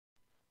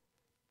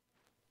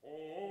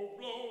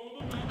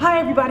Hi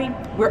everybody,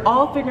 we're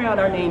all figuring out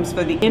our names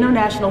for the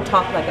International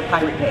Talk Like a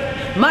Pirate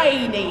Day.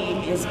 My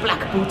name is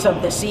Black Boots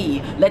of the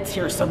Sea. Let's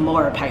hear some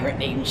more pirate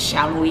names,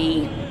 shall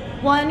we?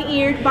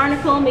 One-eared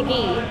Barnacle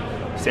McGee.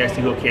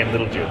 Sassy Little Cam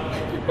Little Jew.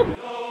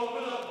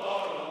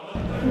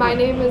 My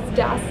name is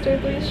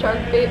Dastardly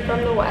Sharkbait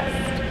from the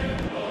West.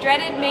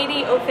 Dreaded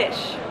Matey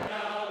O'Fish.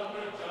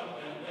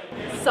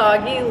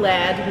 Soggy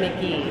Lad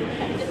McGee.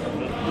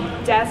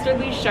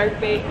 Dastardly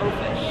Sharkbait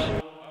O'Fish.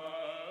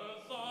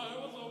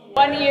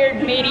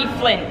 One-eared Matey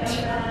Flint.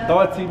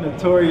 Thoughty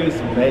Notorious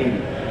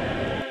Matey.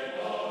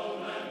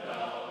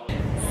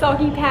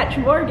 Soggy Patch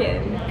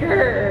Morgan.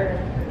 Grr.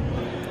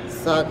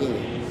 Soggy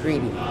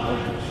Greedy.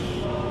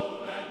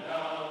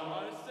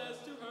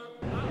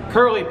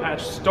 Curly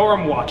Patch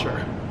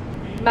Stormwatcher.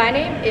 My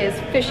name is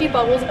Fishy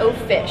Bubbles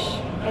O'Fish.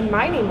 And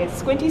my name is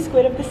Squinty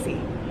Squid of the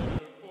Sea.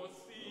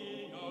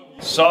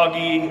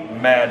 Soggy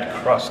Mad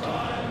Crusty.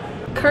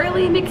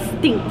 Curly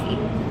McStinky.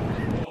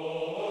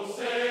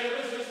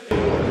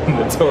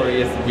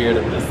 Notorious Beard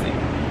of the Sea.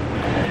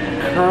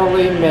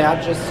 Curly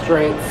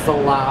Magistrate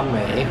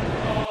Salami.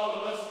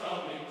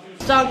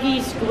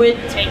 Soggy Squid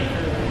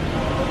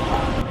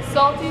Tanker.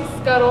 Salty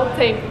Scuttle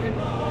Tankard.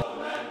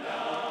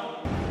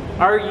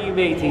 Argy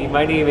matey,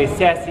 my name is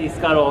Sassy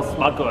Scuttle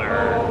Smuggler.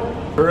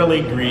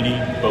 Early Greedy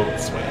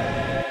Boatswain.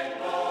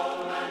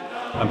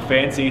 I'm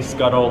Fancy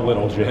Scuttle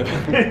Little Jib.